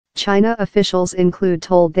China officials include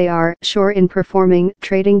told they are sure in performing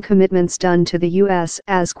trading commitments done to the U.S.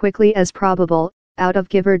 as quickly as probable, out of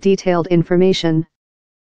giver detailed information.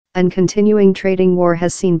 An continuing trading war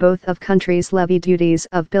has seen both of countries levy duties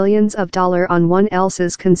of billions of dollars on one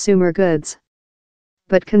else's consumer goods.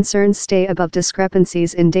 But concerns stay above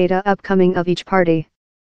discrepancies in data upcoming of each party.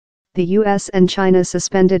 The US and China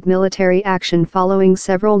suspended military action following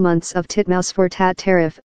several months of tit-for-tat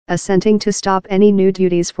tariff, assenting to stop any new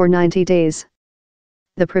duties for 90 days.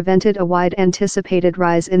 The prevented a wide anticipated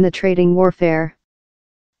rise in the trading warfare.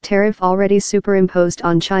 Tariff already superimposed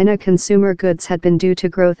on China consumer goods had been due to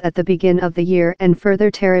growth at the begin of the year, and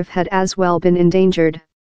further tariff had as well been endangered.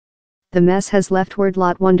 The mess has left world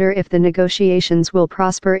lot wonder if the negotiations will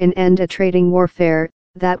prosper in end a trading warfare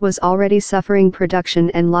that was already suffering production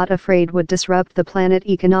and lot afraid would disrupt the planet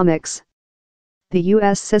economics. The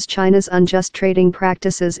US says China's unjust trading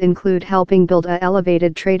practices include helping build a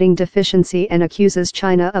elevated trading deficiency and accuses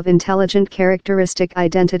China of intelligent characteristic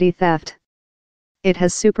identity theft. It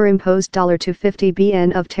has superimposed $250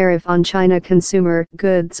 billion of tariff on China consumer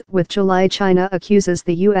goods, with July China accuses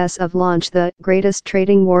the US of launch the greatest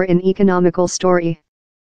trading war in economical story.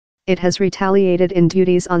 It has retaliated in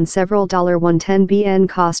duties on several $110 billion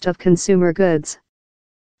cost of consumer goods.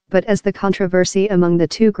 But as the controversy among the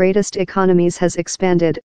two greatest economies has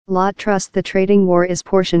expanded, lot trust the trading war is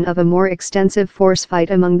portion of a more extensive force fight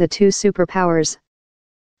among the two superpowers.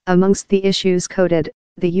 Amongst the issues coded,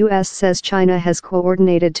 the US says China has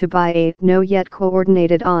coordinated to buy a no yet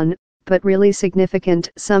coordinated on, but really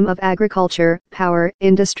significant sum of agriculture, power,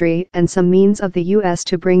 industry, and some means of the US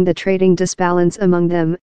to bring the trading disbalance among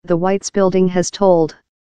them, the White's building has told.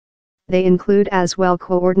 They include as well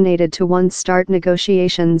coordinated to once start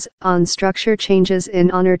negotiations on structure changes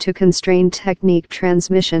in honor to constrained technique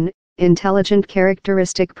transmission, intelligent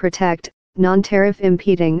characteristic protect, non-tariff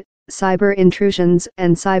impeding, cyber intrusions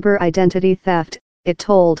and cyber identity theft, it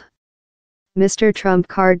told. Mr. Trump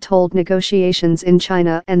card told negotiations in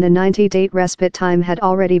China and the 90-day respite time had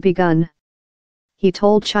already begun. He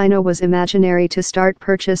told China was imaginary to start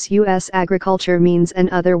purchase U.S. agriculture means and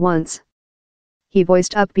other wants. He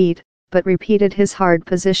voiced upbeat, but repeated his hard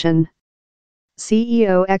position.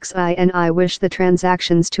 CEO XI and I wish the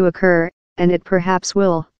transactions to occur, and it perhaps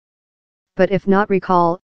will. But if not,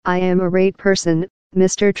 recall, I am a rate person,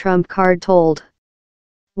 Mr. Trump card told.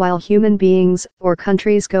 While human beings or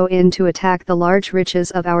countries go in to attack the large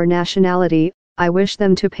riches of our nationality, I wish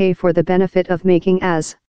them to pay for the benefit of making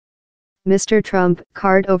as. Mr. Trump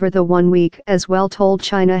card over the 1 week as well told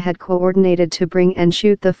China had coordinated to bring and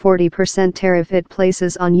shoot the 40% tariff it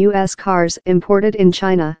places on U.S. cars imported in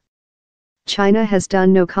China. China has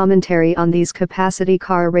done no commentary on these capacity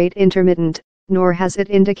car rate intermittent, nor has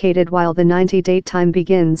it indicated while the 90-day time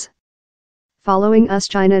begins. Following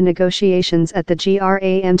US-China negotiations at the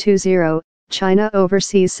GRAM20, China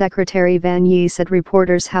Overseas Secretary Wang Yi said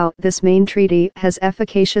reporters how this main treaty has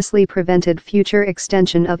efficaciously prevented future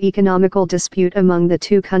extension of economical dispute among the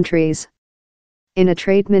two countries. In a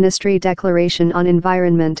Trade Ministry declaration on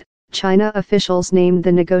environment, China officials named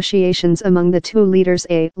the negotiations among the two leaders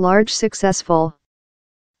a large successful.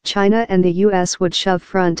 China and the US would shove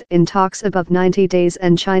front in talks above 90 days,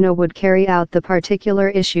 and China would carry out the particular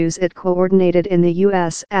issues it coordinated in the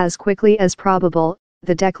US as quickly as probable,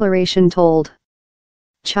 the declaration told.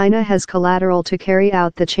 China has collateral to carry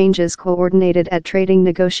out the changes coordinated at trading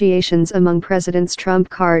negotiations among Presidents Trump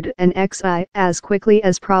card and XI as quickly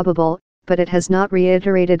as probable, but it has not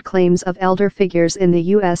reiterated claims of elder figures in the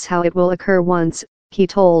US how it will occur once, he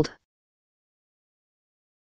told.